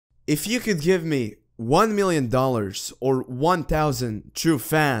If you could give me $1 million or 1,000 true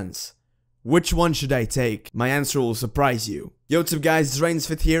fans, which one should I take? My answer will surprise you. Yo, what's up guys, it's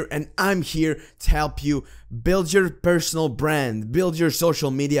Reinis here, and I'm here to help you build your personal brand, build your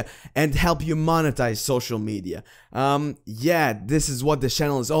social media, and help you monetize social media. Yeah, this is what this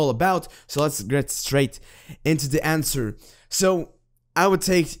channel is all about, so let's get straight into the answer. So, I would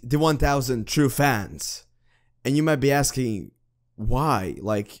take the 1,000 true fans. And you might be asking, why?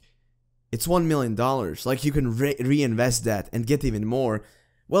 Like, it's $1 million, like you can reinvest that and get even more.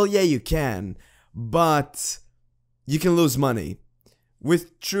 Well, yeah, you can, but you can lose money.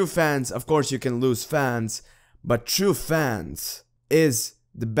 With true fans, of course, you can lose fans, but true fans is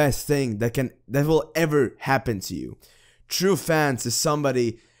the best thing that will ever happen to you. True fans is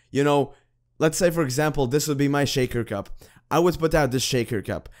somebody, you know, let's say for example, this would be my shaker cup. I would put out this shaker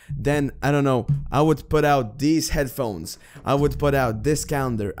cup, then, I don't know, I would put out these headphones, I would put out this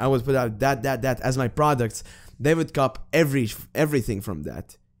calendar, I would put out that as my products. They would cop everything from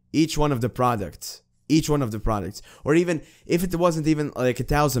that. Each one of the products. Or even, if it wasn't even like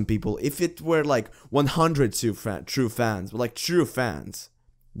 1,000 people, if it were like 100 true fans, like true fans,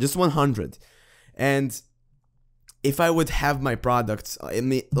 just 100. And if I would have my products,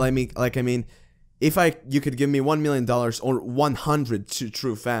 if you could give me $1 million or 100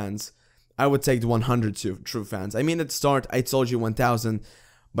 true fans, I would take the 100 true fans. I mean, at the start, I told you 1,000,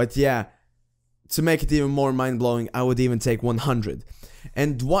 but yeah, to make it even more mind-blowing, I would even take 100.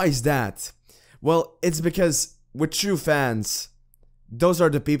 And why is that? Well, it's because with true fans, those are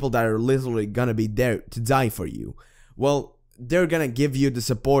the people that are literally gonna be there to die for you. Well, they're gonna give you the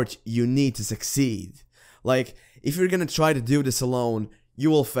support you need to succeed. Like, if you're gonna try to do this alone, you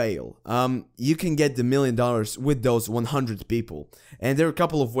will fail. You can get the $1 million with those 100 people, and there are a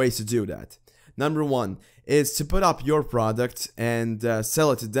couple of ways to do that. Number one is to put up your product and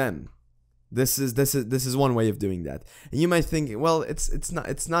sell it to them. This is one way of doing that. And you might think, well, it's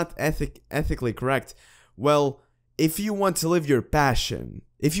not ethically correct. Well, if you want to live your passion,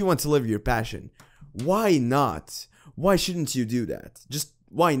 why not? Why shouldn't you do that? Just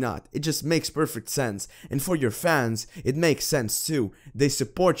why not? It just makes perfect sense. And for your fans, it makes sense too. They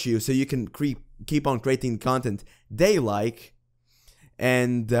support you so you can keep on creating content they like,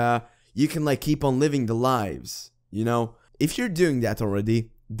 and you can like keep on living the lives, you know? If you're doing that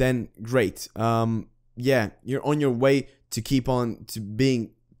already, then great. Yeah, you're on your way to keep on to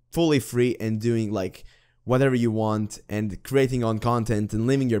being fully free and doing like whatever you want and creating on content and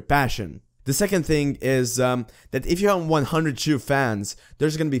living your passion. The second thing is that if you have 100 true fans,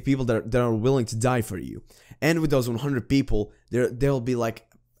 there's gonna be people that are willing to die for you. And with those 100 people, there'll be like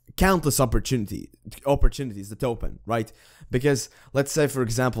countless opportunities that open, right? Because let's say for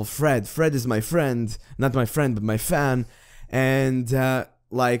example, Fred is my friend, not my friend but my fan, and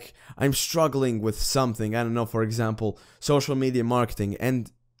like, I'm struggling with something, I don't know, for example, social media marketing, and,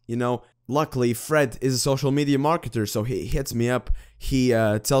 you know, luckily, Fred is a social media marketer, so he hits me up, he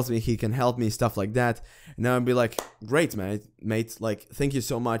tells me he can help me, stuff like that, and I'll be like, great, mate, like, thank you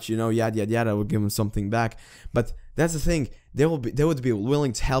so much, you know, yada, yada, yada, I would give him something back, but that's the thing, they would be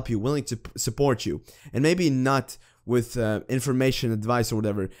willing to help you, willing to support you, and maybe not with information, advice, or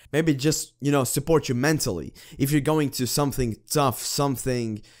whatever. Maybe just, you know, support you mentally. If you're going to something tough,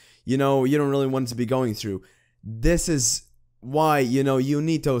 something, you know, you don't really want to be going through. This is why, you know, you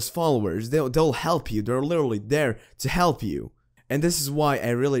need those followers. They'll help you. They're literally there to help you. And this is why I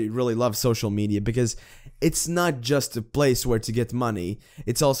really love social media, because it's not just a place where to get money.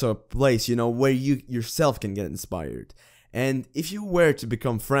 It's also a place, you know, where you yourself can get inspired. And if you were to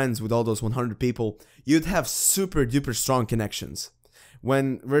become friends with all those 100 people, you'd have super duper strong connections.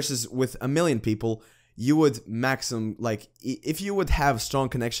 Versus with 1 million people, you would maximum, like, if you would have strong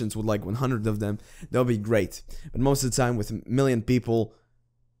connections with like 100 of them, that would be great. But most of the time with 1 million people,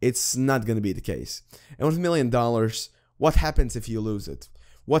 it's not gonna be the case. And with $1 million, what happens if you lose it?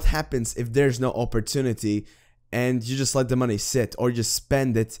 What happens if there's no opportunity and you just let the money sit, or just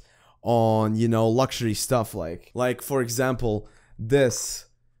spend it on, you know, luxury stuff, like for example, this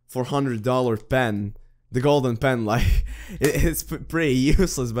 $400 pen, the golden pen, like, it's pretty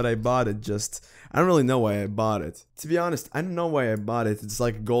useless, but I bought it. I don't really know why I bought it, to be honest. I don't know why I bought it. It's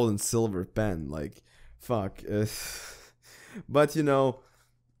like a gold and silver pen, like, fuck. But you know,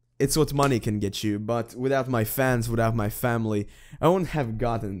 it's what money can get you. But without my fans, without my family, I wouldn't have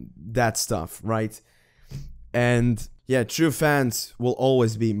gotten that stuff, right? And yeah, true fans will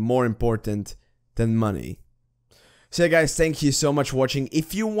always be more important than money. So yeah guys, thank you so much for watching.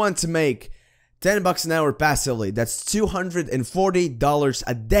 If you want to make $10 an hour passively, that's $240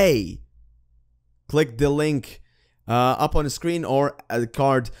 a day. Click the link up on the screen or a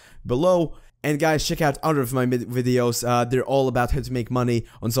card below. And guys, check out other of my videos. They're all about how to make money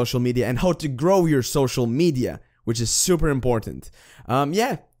on social media and how to grow your social media, which is super important.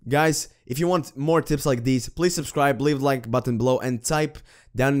 Yeah, guys, if you want more tips like these, please subscribe, leave the like button below, and type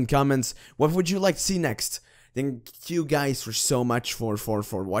down in comments what would you like to see next. Thank you guys for so much for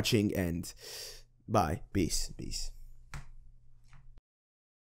watching, and bye. Peace.